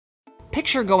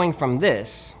Picture going from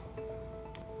this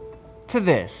to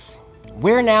this.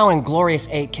 We're now in glorious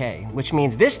 8K, which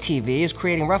means this TV is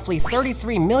creating roughly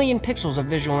 33 million pixels of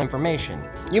visual information.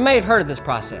 You may have heard of this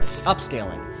process,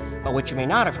 upscaling, but what you may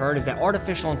not have heard is that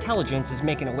artificial intelligence is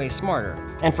making it way smarter.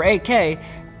 And for 8K,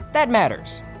 that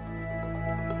matters.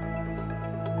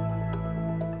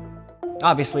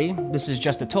 Obviously, this is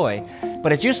just a toy,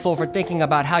 but it's useful for thinking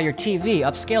about how your TV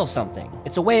upscales something.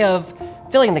 It's a way of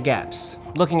filling the gaps,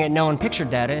 looking at known picture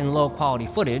data in low quality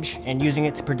footage and using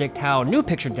it to predict how new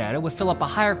picture data would fill up a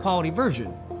higher quality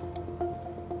version.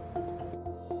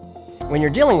 When you're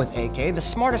dealing with 8K, the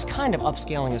smartest kind of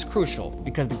upscaling is crucial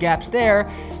because the gaps there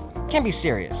can be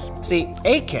serious. See,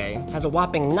 8K has a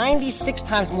whopping 96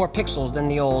 times more pixels than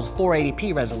the old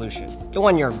 480p resolution, the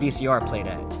one your VCR played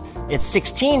at. It's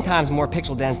 16 times more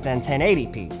pixel dense than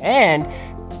 1080p, and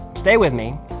stay with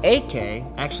me,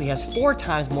 8K actually has 4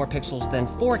 times more pixels than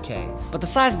 4K. But the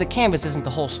size of the canvas isn't the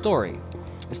whole story.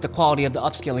 It's the quality of the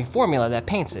upscaling formula that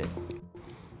paints it.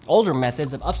 Older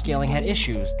methods of upscaling had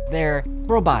issues. They're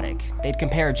robotic. They'd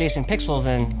compare adjacent pixels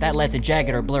and that led to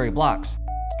jagged or blurry blocks.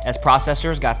 As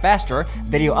processors got faster,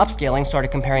 video upscaling started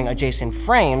comparing adjacent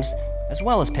frames as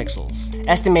well as pixels,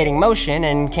 estimating motion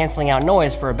and canceling out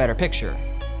noise for a better picture.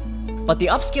 But the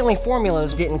upscaling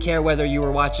formulas didn't care whether you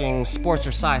were watching sports or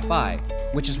sci-fi,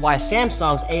 which is why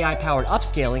Samsung's AI-powered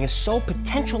upscaling is so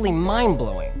potentially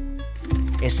mind-blowing.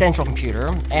 Its central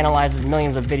computer analyzes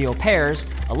millions of video pairs,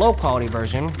 a low-quality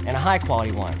version and a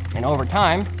high-quality one, and over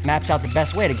time, maps out the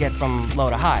best way to get from low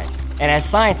to high. And as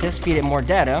scientists feed it more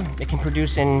data, it can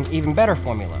produce an even better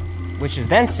formula, which is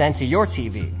then sent to your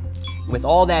TV. With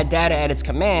all that data at its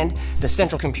command, the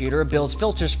central computer builds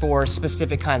filters for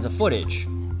specific kinds of footage.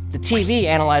 The TV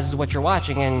analyzes what you're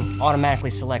watching and automatically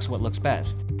selects what looks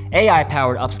best.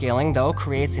 AI-powered upscaling, though,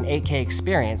 creates an 8K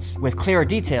experience with clearer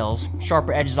details,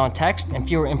 sharper edges on text, and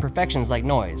fewer imperfections like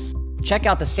noise. Check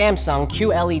out the Samsung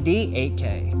QLED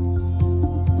 8K.